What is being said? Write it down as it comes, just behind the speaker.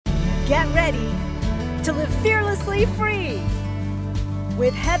Get ready to live fearlessly free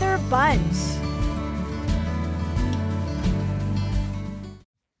with Heather Bunch.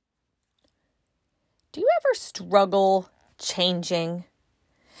 Do you ever struggle changing?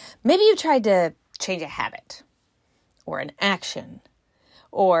 Maybe you tried to change a habit or an action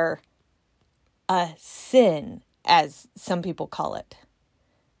or a sin, as some people call it.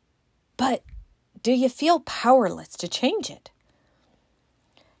 But do you feel powerless to change it?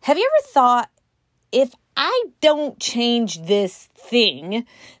 Have you ever thought, if I don't change this thing,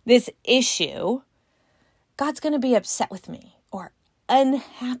 this issue, God's going to be upset with me or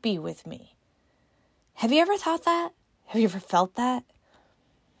unhappy with me? Have you ever thought that? Have you ever felt that?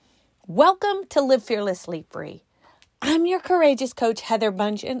 Welcome to Live Fearlessly Free. I'm your courageous coach, Heather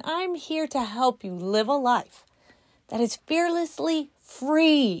Bunch, and I'm here to help you live a life that is fearlessly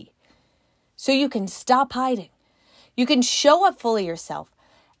free so you can stop hiding. You can show up fully yourself,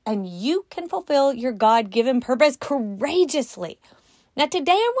 and you can fulfill your God-given purpose courageously. Now,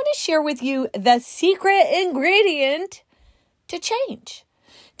 today I want to share with you the secret ingredient to change,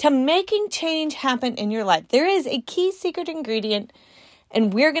 to making change happen in your life. There is a key secret ingredient,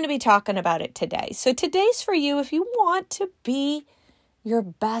 and we're going to be talking about it today. So today's for you if you want to be your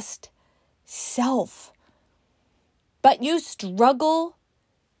best self, but you struggle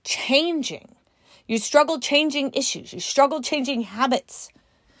changing. You struggle changing issues. You struggle changing habits.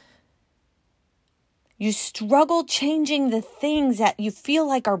 You struggle changing the things that you feel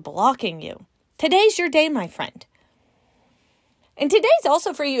like are blocking you. Today's your day, my friend. And today's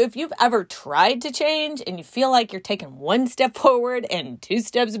also for you if you've ever tried to change and you feel like you're taking one step forward and two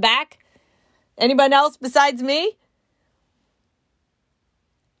steps back. Anyone else besides me?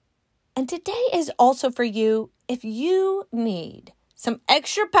 And today is also for you if you need some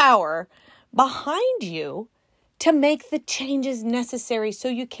extra power behind you to make the changes necessary so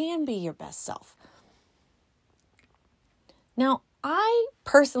you can be your best self. Now, I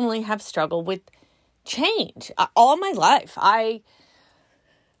personally have struggled with change all my life. I'm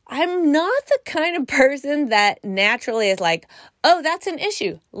not the kind of person that naturally is like, oh, that's an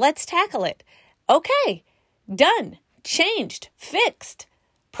issue. Let's tackle it. Okay, done, changed, fixed,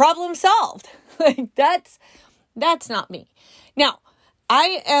 problem solved. Like that's not me. Now,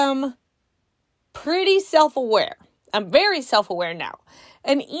 I am pretty self-aware. I'm very self-aware now.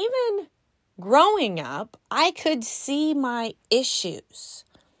 And even growing up, I could see my issues,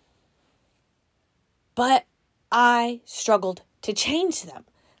 but I struggled to change them.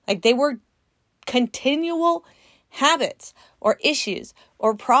 Like they were continual habits or issues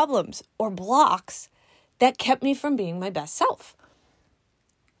or problems or blocks that kept me from being my best self.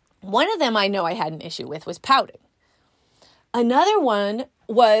 One of them I know I had an issue with was pouting. Another one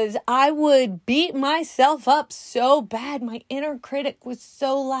was I would beat myself up so bad. My inner critic was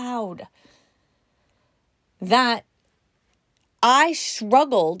so loud that I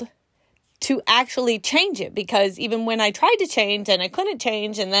struggled to actually change it, because even when I tried to change and I couldn't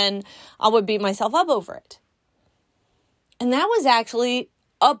change, and then I would beat myself up over it. And that was actually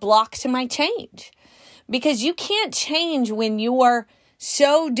a block to my change, because you can't change when you are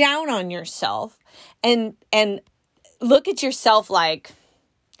so down on yourself and look at yourself like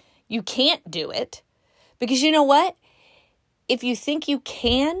you can't do it. Because you know what? If you think you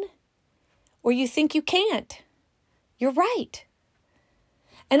can or you think you can't, you're right.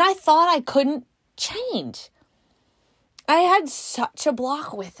 And I thought I couldn't change. I had such a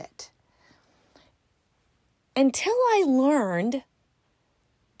block with it. Until I learned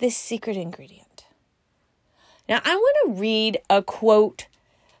this secret ingredient. Now, I want to read a quote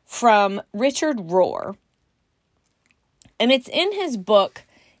from Richard Rohr. And it's in his book,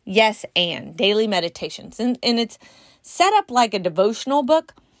 Yes and Daily Meditations. And it's set up like a devotional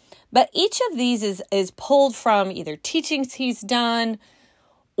book. But each of these is pulled from either teachings he's done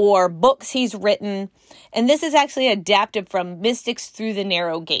or books he's written. And this is actually adapted from Mystics Through the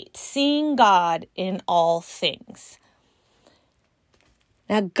Narrow Gate, Seeing God in All Things.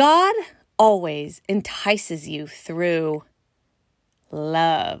 Now, God always entices you through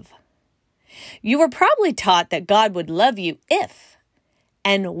love. You were probably taught that God would love you if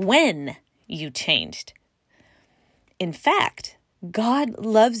and when you changed. In fact, God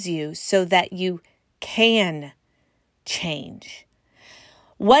loves you so that you can change.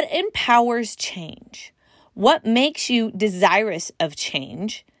 What empowers change? What makes you desirous of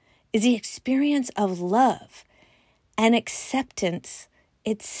change is the experience of love and acceptance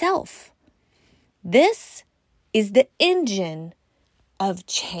itself. This is the engine of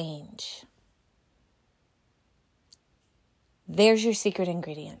change. There's your secret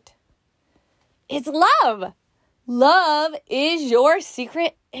ingredient. It's love. Love is your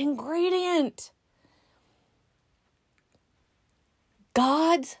secret ingredient.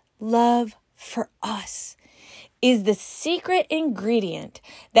 God's love for us is the secret ingredient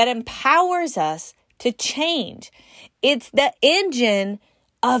that empowers us to change. It's the engine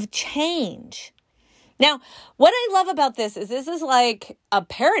of change. Now, what I love about this is like a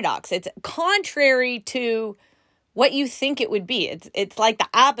paradox. It's contrary to what you think it would be. It's like the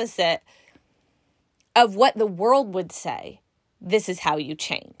opposite of what the world would say. This is how you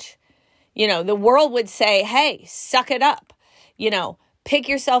change. The world would say, hey, suck it up. Pick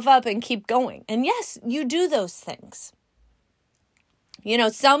yourself up and keep going. And yes, you do those things.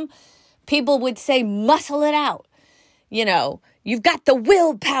 Some people would say, muscle it out. You've got the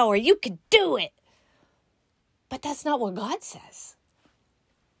willpower. You can do it. But that's not what God says.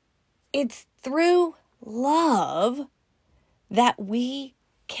 It's through love that we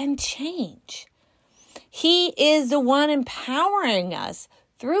can change. He is the one empowering us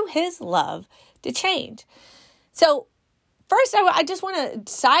through his love to change. So first, I just want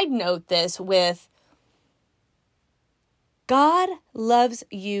to side note this with God loves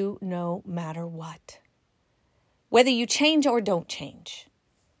you no matter what. Whether you change or don't change.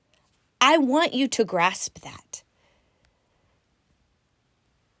 I want you to grasp that.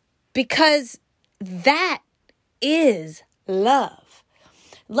 Because that is love.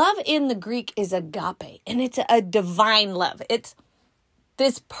 Love in the Greek is agape, and it's a divine love. It's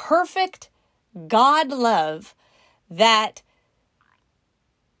this perfect God love that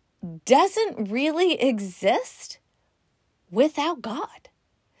doesn't really exist without God.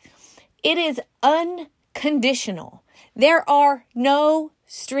 It is unconditional. There are no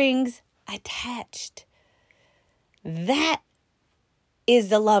strings attached. That is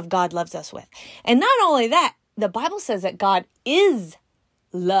the love God loves us with. And not only that, the Bible says that God is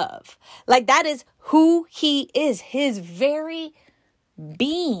love. Like that is who he is, his very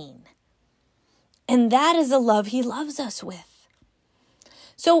being. And that is the love he loves us with.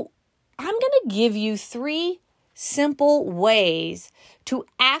 So I'm going to give you 3 simple ways to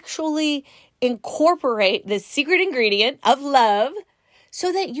actually incorporate the secret ingredient of love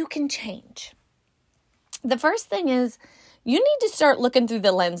so that you can change. The first thing is you need to start looking through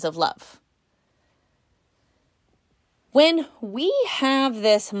the lens of love. When we have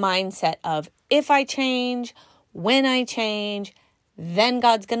this mindset of if I change, when I change, then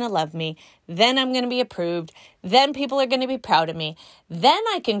God's going to love me, then I'm going to be approved, then people are going to be proud of me, then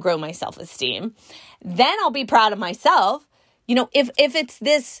I can grow my self-esteem, then I'll be proud of myself. If it's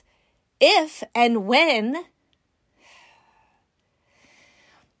this if and when,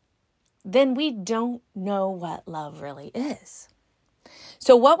 then we don't know what love really is.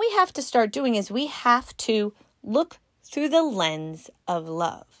 So what we have to start doing is we have to look through the lens of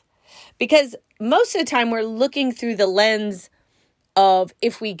love. Because most of the time we're looking through the lens of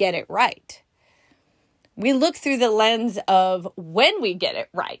if we get it right. We look through the lens of when we get it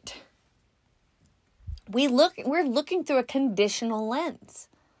right. We're looking through a conditional lens.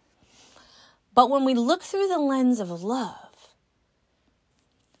 But when we look through the lens of love,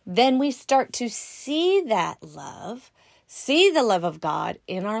 then we start to see that love, see the love of God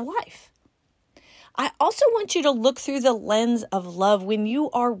in our life. I also want you to look through the lens of love when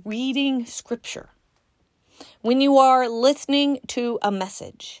you are reading scripture, when you are listening to a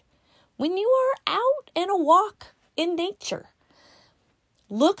message, when you are out in a walk in nature.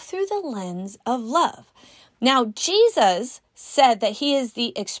 Look through the lens of love. Now, Jesus said that he is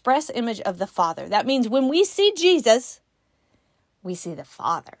the express image of the Father. That means when we see Jesus, we see the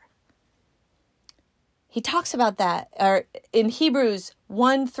Father. He talks about that in Hebrews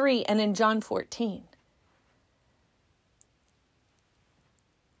 1:3 and in John 14.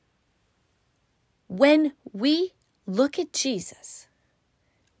 When we look at Jesus,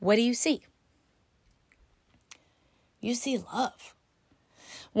 what do you see? You see love.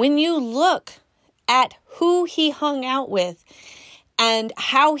 When you look at who he hung out with and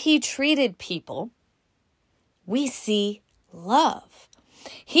how he treated people, we see love.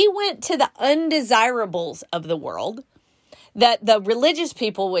 He went to the undesirables of the world that the religious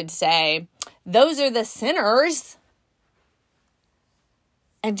people would say, those are the sinners.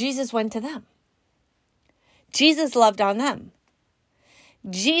 And Jesus went to them. Jesus loved on them.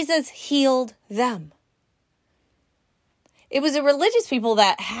 Jesus healed them. It was the religious people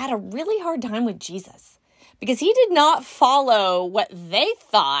that had a really hard time with Jesus because he did not follow what they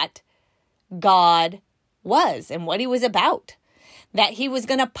thought God was and what he was about. That he was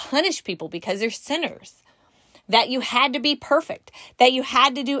going to punish people because they're sinners. That you had to be perfect. That you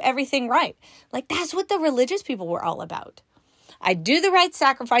had to do everything right. Like that's what the religious people were all about. I do the right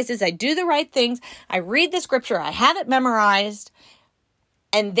sacrifices. I do the right things. I read the scripture. I have it memorized.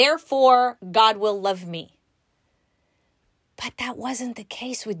 And therefore, God will love me. But that wasn't the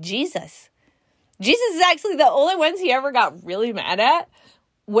case with Jesus. Jesus is actually the only ones he ever got really mad at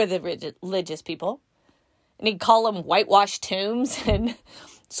were the religious people. And he'd call them whitewashed tombs and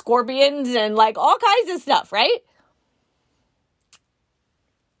scorpions and like all kinds of stuff, right?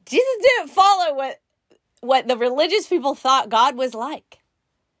 Jesus didn't follow what the religious people thought God was like.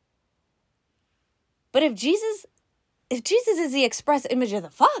 But if Jesus is the express image of the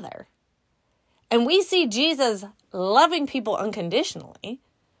Father, and we see Jesus loving people unconditionally,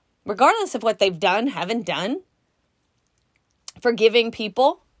 regardless of what they've done, haven't done, forgiving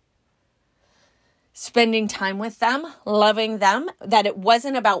people, spending time with them, loving them, that it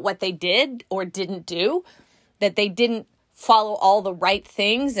wasn't about what they did or didn't do, that they didn't follow all the right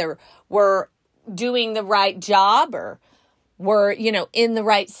things or were doing the right job or were, in the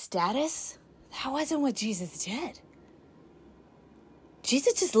right status. That wasn't what Jesus did.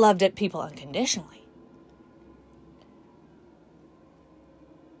 Jesus just loved people unconditionally.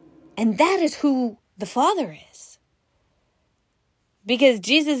 And that is who the Father is. Because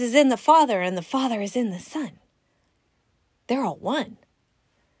Jesus is in the Father and the Father is in the Son. They're all one.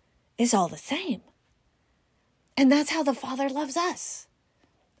 It's all the same. And that's how the Father loves us.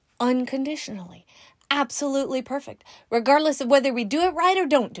 Unconditionally. Absolutely perfect. Regardless of whether we do it right or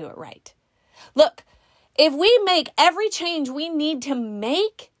don't do it right. Look, if we make every change we need to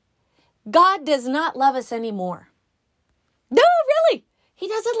make, God does not love us anymore. No, really. He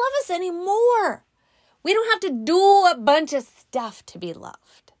doesn't love us anymore. We don't have to do a bunch of stuff to be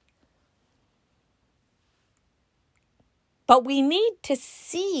loved. But we need to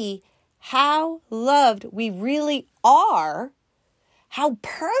see how loved we really are, how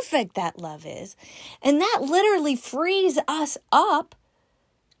perfect that love is, and that literally frees us up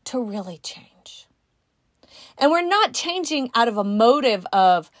to really change. And we're not changing out of a motive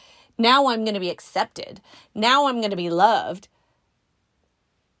of, now I'm going to be accepted, now I'm going to be loved,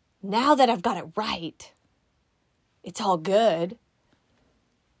 now that I've got it right, it's all good.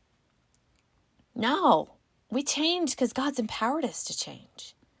 No, we change because God's empowered us to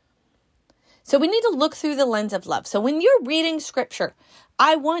change. So we need to look through the lens of love. So when you're reading scripture,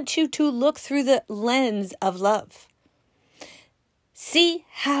 I want you to look through the lens of love. See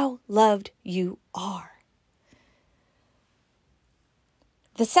how loved you are.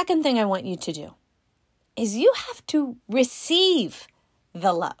 The second thing I want you to do is you have to receive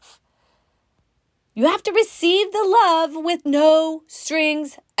the love. You have to receive the love with no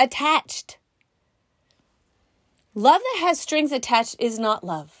strings attached. Love that has strings attached is not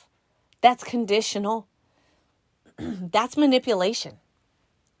love. That's conditional. That's manipulation.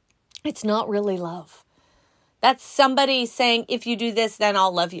 It's not really love. That's somebody saying, if you do this, then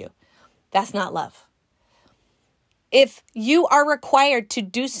I'll love you. That's not love. If you are required to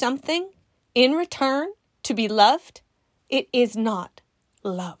do something in return to be loved, it is not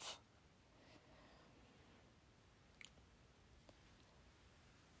love.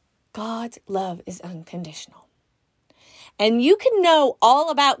 God's love is unconditional. And you can know all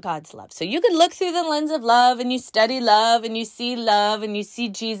about God's love. So you can look through the lens of love and you study love and you see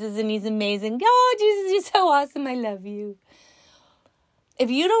Jesus and he's amazing. Oh, Jesus, you're so awesome. I love you. If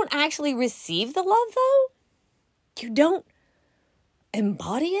you don't actually receive the love, though, you don't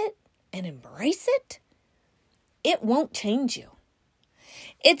embody it and embrace it, it won't change you.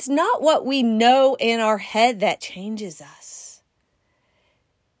 It's not what we know in our head that changes us.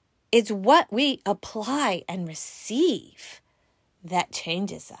 It's what we apply and receive that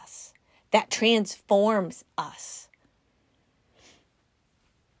changes us, that transforms us.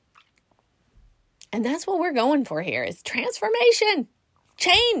 And that's what we're going for here is transformation,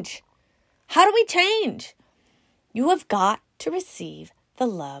 change. How do we change? You have got to receive the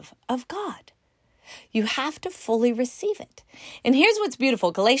love of God. You have to fully receive it. And here's what's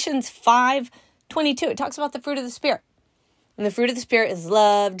beautiful. Galatians 5:22, it talks about the fruit of the Spirit. And the fruit of the Spirit is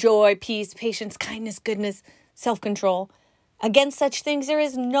love, joy, peace, patience, kindness, goodness, self-control. Against such things there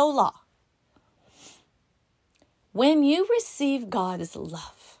is no law. When you receive God's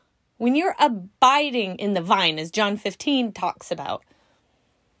love, when you're abiding in the vine, as John 15 talks about,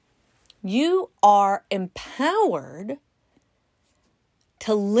 you are empowered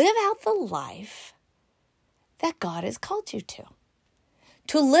to live out the life that God has called you to.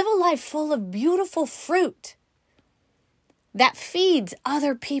 To live a life full of beautiful fruit that feeds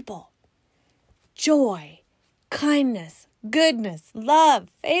other people. Joy, kindness, goodness, love,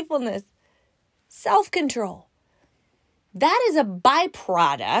 faithfulness, self-control. That is a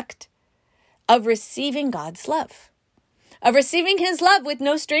byproduct of receiving God's love. of receiving his love with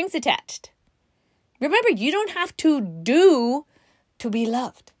no strings attached. Remember, you don't have to do to be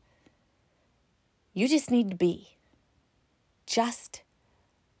loved. You just need to be. Just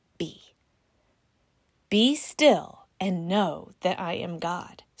be. Be still and know that I am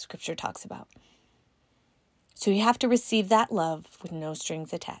God, Scripture talks about. So you have to receive that love with no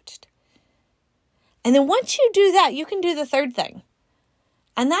strings attached. And then once you do that, you can do the third thing.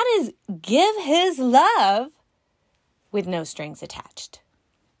 And that is give his love with no strings attached.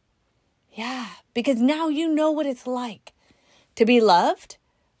 Yeah, because now you know what it's like to be loved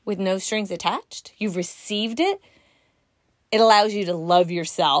with no strings attached. You've received it. It allows you to love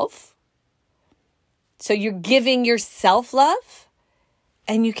yourself. So you're giving yourself love,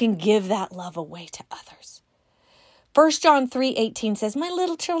 and you can give that love away to others. 1 John 3:18 says, "My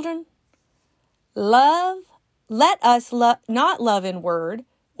little children, let us not love in word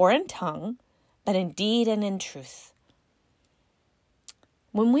or in tongue, but in deed and in truth."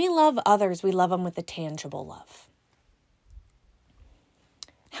 When we love others, we love them with a tangible love.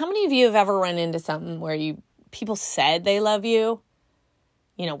 How many of you have ever run into something where people said they love you,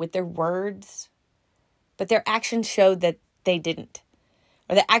 with their words, but their actions showed that they didn't,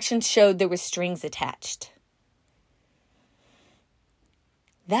 or the actions showed there were strings attached?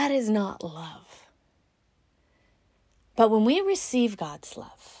 That is not love. But when we receive God's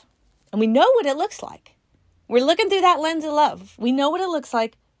love, and we know what it looks like, we're looking through that lens of love. We know what it looks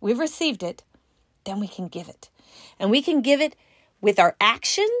like. We've received it. Then we can give it. And we can give it with our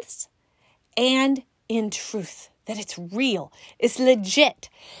actions and in truth. That it's real. It's legit.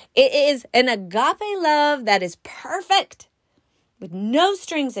 It is an agape love that is perfect with no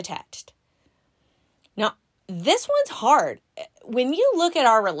strings attached. Now, this one's hard. When you look at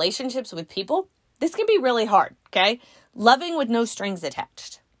our relationships with people, this can be really hard, okay? Loving with no strings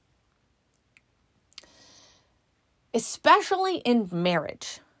attached. Especially in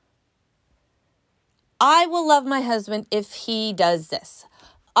marriage. I will love my husband if he does this.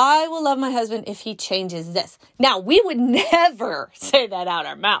 I will love my husband if he changes this. Now, we would never say that out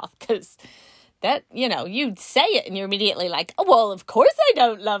our mouth, because that, you'd say it and you're immediately like, oh, well, of course I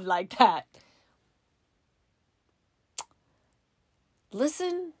don't love like that.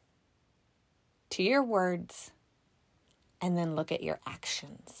 Listen to your words and then look at your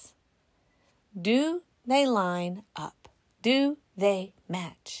actions. Do they line up? Do they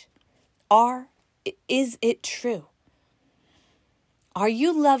match? Is it true? Are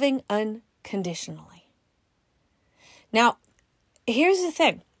you loving unconditionally? Now, here's the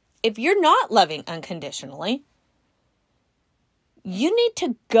thing. If you're not loving unconditionally, you need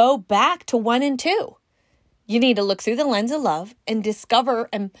to go back to 1 and 2. You need to look through the lens of love and discover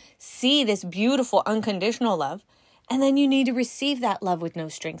and see this beautiful unconditional love. And then you need to receive that love with no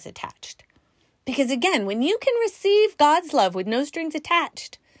strings attached. Because again, when you can receive God's love with no strings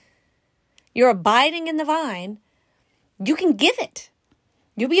attached, you're abiding in the vine, you can give it.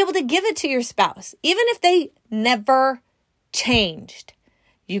 You'll be able to give it to your spouse. Even if they never changed,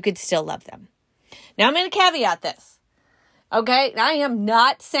 you could still love them. Now, I'm going to caveat this. Okay? I am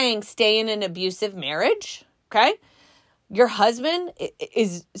not saying stay in an abusive marriage. Okay? Your husband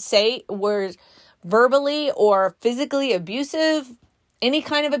was verbally or physically abusive, any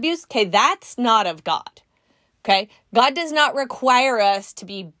kind of abuse. Okay? That's not of God. Okay? God does not require us to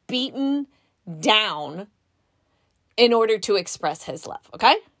be beaten down in order to express his love.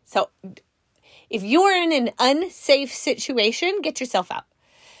 Okay? So if you are in an unsafe situation, get yourself out.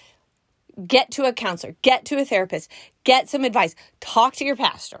 Get to a counselor. Get to a therapist. Get some advice. Talk to your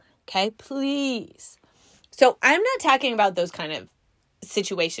pastor. Okay? Please. So I'm not talking about those kind of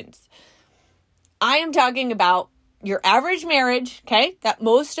situations. I am talking about your average marriage, okay, that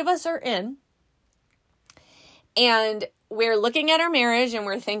most of us are in. And we're looking at our marriage and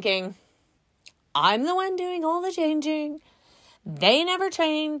we're thinking, I'm the one doing all the changing. They never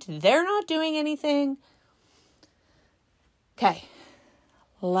changed. They're not doing anything. Okay.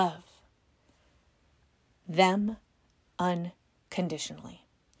 Love them unconditionally.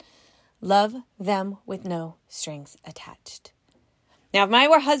 Love them with no strings attached. Now, if my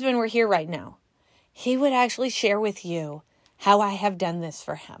husband were here right now, he would actually share with you how I have done this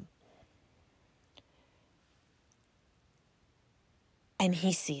for him. And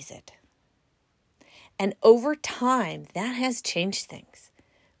he sees it. And over time, that has changed things.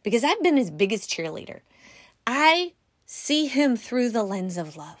 Because I've been his biggest cheerleader. I see him through the lens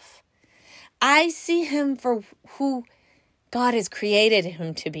of love. I see him for who God has created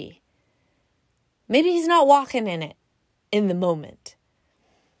him to be. Maybe he's not walking in it in the moment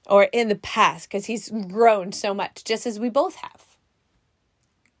or in the past because he's grown so much, just as we both have.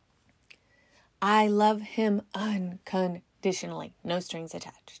 I love him unconditionally. unconditionally, no strings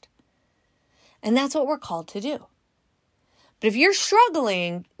attached. And that's what we're called to do. But if you're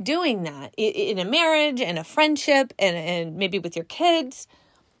struggling doing that in a marriage and a friendship and maybe with your kids,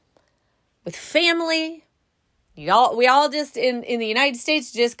 with family, we all just in the United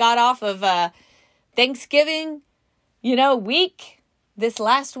States just got off of Thanksgiving, week, this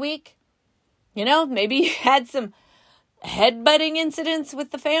last week. Maybe you had some headbutting incidents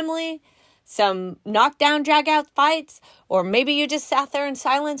with the family, some knockdown, drag out fights, or maybe you just sat there in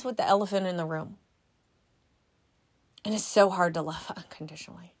silence with the elephant in the room. And it's so hard to love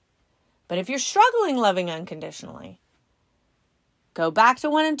unconditionally. But if you're struggling loving unconditionally, go back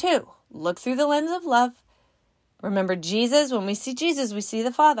to 1 and 2. Look through the lens of love. Remember Jesus. When we see Jesus, we see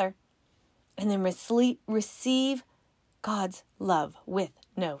the Father. And then receive God's love with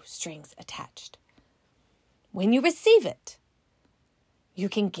no strings attached. When you receive it, you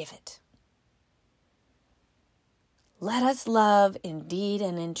can give it. Let us love in deed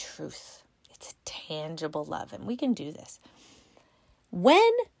and in truth. It's a tangible love, and we can do this.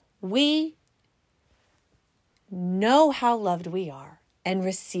 When we know how loved we are and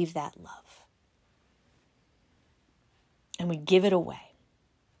receive that love, and we give it away.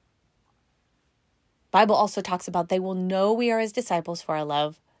 Bible also talks about they will know we are his disciples by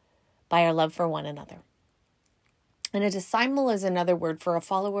our love for one another. And a disciple is another word for a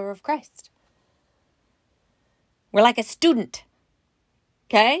follower of Christ. We're like a student,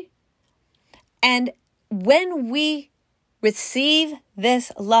 okay? And when we receive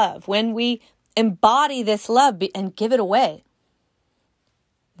this love, when we embody this love and give it away,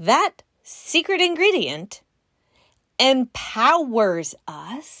 that secret ingredient empowers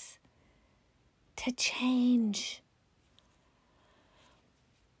us to change.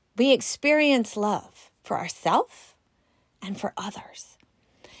 We experience love for ourselves and for others.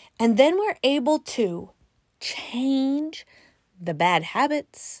 And then we're able to change the bad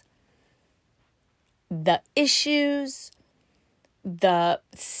habits, the issues, the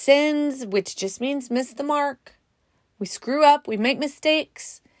sins, which just means miss the mark. We screw up, we make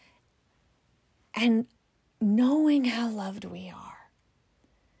mistakes. And knowing how loved we are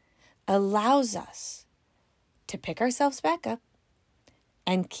allows us to pick ourselves back up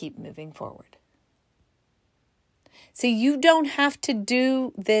and keep moving forward. So you don't have to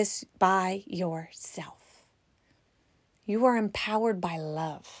do this by yourself. You are empowered by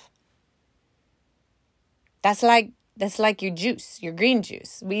love. That's like your juice, your green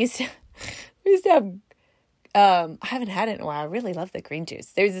juice. We used to have, I haven't had it in a while. I really love the green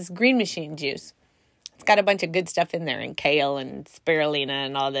juice. There's this Green Machine juice. It's got a bunch of good stuff in there, and kale and spirulina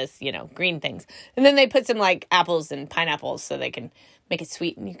and all this, green things. And then they put some like apples and pineapples so they can make it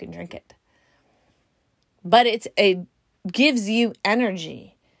sweet and you can drink it. But it gives you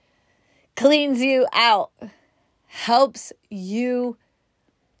energy, cleans you out, helps you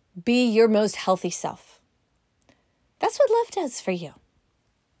be your most healthy self. That's what love does for you.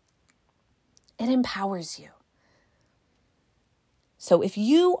 It empowers you. So if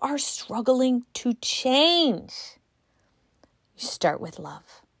you are struggling to change, you start with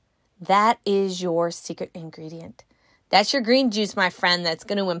love. That is your secret ingredient. That's your green juice, my friend, that's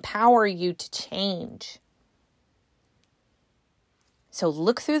going to empower you to change. So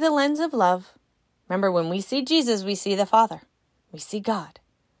look through the lens of love. Remember, when we see Jesus, we see the Father. We see God.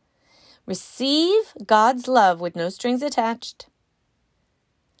 Receive God's love with no strings attached.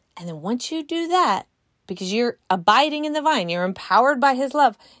 And then once you do that, because you're abiding in the vine, you're empowered by his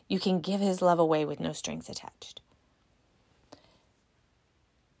love, you can give his love away with no strings attached.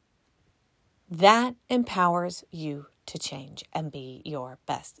 That empowers you to change and be your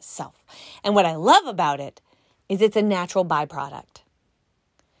best self. And what I love about it is it's a natural byproduct.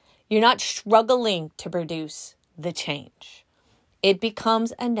 You're not struggling to produce the change. It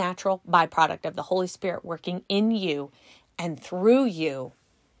becomes a natural byproduct of the Holy Spirit working in you and through you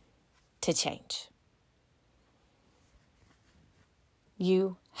to change.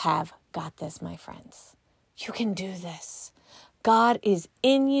 You have got this, my friends. You can do this. God is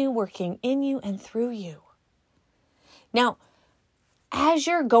in you, working in you and through you. Now, as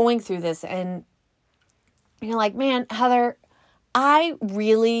you're going through this and you're like, man, Heather, I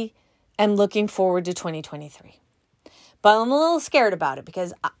really am looking forward to 2023. But I'm a little scared about it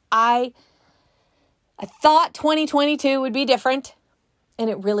because I thought 2022 would be different, and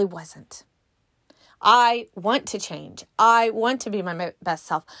it really wasn't. I want to change. I want to be my best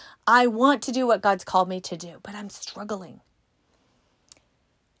self. I want to do what God's called me to do, but I'm struggling.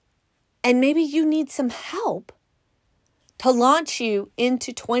 And maybe you need some help to launch you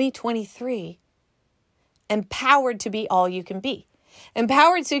into 2023 empowered to be all you can be.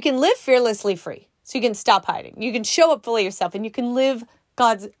 Empowered so you can live fearlessly free. so you can stop hiding. You can show up fully yourself and you can live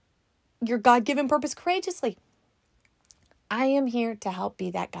your God-given purpose courageously. I am here to help be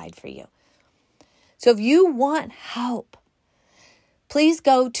that guide for you. So if you want help, please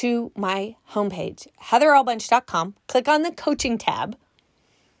go to my homepage, heatherlbunch.com, click on the coaching tab,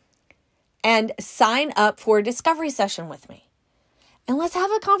 and sign up for a discovery session with me. And let's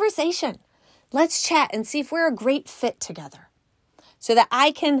have a conversation. Let's chat and see if we're a great fit together so that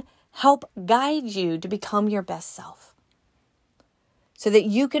I can help guide you to become your best self so that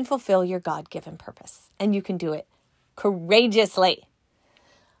you can fulfill your God-given purpose and you can do it courageously.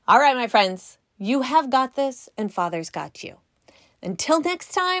 All right, my friends, you have got this and Father's got you. Until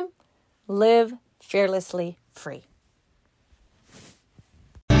next time, live fearlessly free.